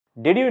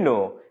Did you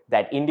know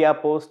that India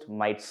Post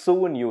might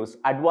soon use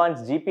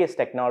advanced GPS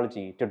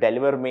technology to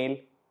deliver mail?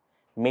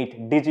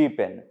 Meet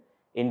DIGIPIN,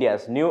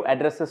 India's new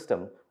address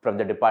system from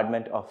the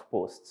Department of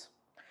Posts.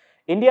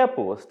 India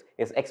Post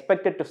is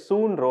expected to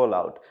soon roll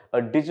out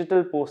a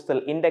digital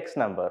postal index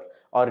number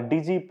or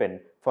DIGIPIN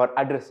for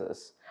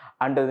addresses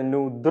under the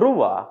new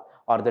Dhruva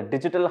or the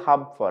Digital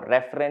Hub for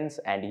Reference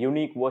and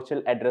Unique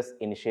Virtual Address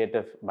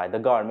initiative by the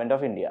Government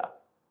of India.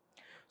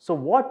 So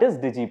what is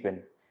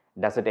DigiPin?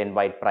 Does it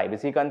invite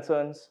privacy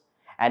concerns?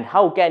 And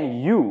how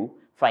can you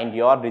find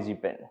your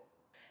DigiPin?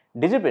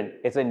 DigiPin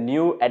is a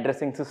new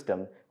addressing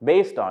system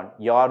based on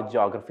your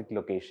geographic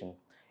location.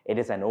 It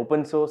is an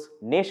open source,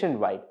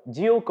 nationwide,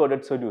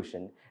 geo-coded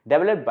solution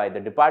developed by the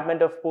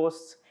Department of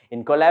Posts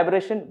in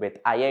collaboration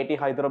with IIT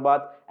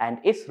Hyderabad and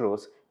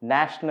ISRO's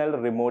National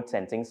Remote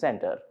Sensing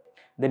Center.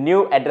 The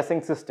new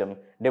addressing system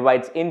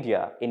divides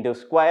India into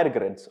square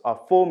grids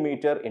of 4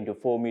 meter into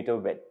 4 meter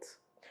width.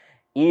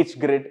 Each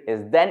grid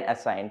is then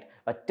assigned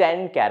a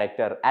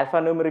 10-character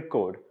alphanumeric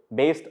code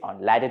based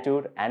on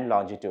latitude and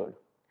longitude.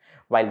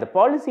 While the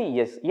policy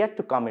is yet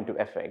to come into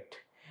effect,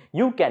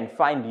 you can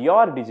find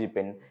your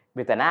DigiPin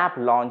with an app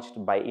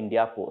launched by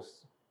India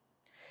Post.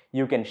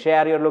 You can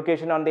share your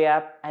location on the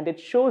app and it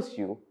shows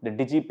you the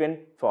DigiPin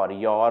for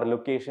your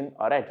location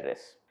or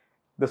address.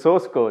 The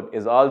source code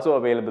is also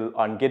available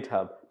on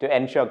GitHub to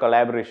ensure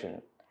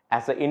collaboration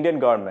as the Indian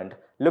government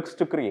looks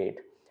to create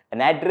an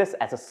address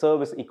as a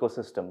service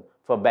ecosystem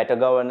for better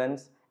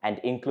governance and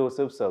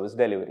inclusive service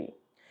delivery.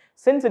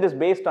 Since it is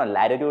based on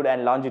latitude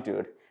and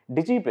longitude,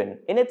 DigiPin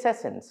in its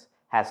essence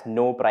has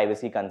no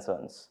privacy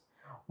concerns.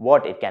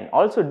 What it can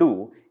also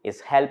do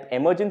is help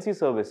emergency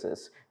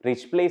services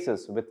reach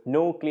places with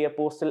no clear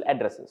postal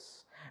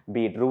addresses,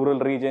 be it rural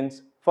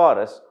regions,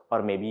 forests,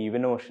 or maybe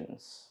even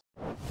oceans.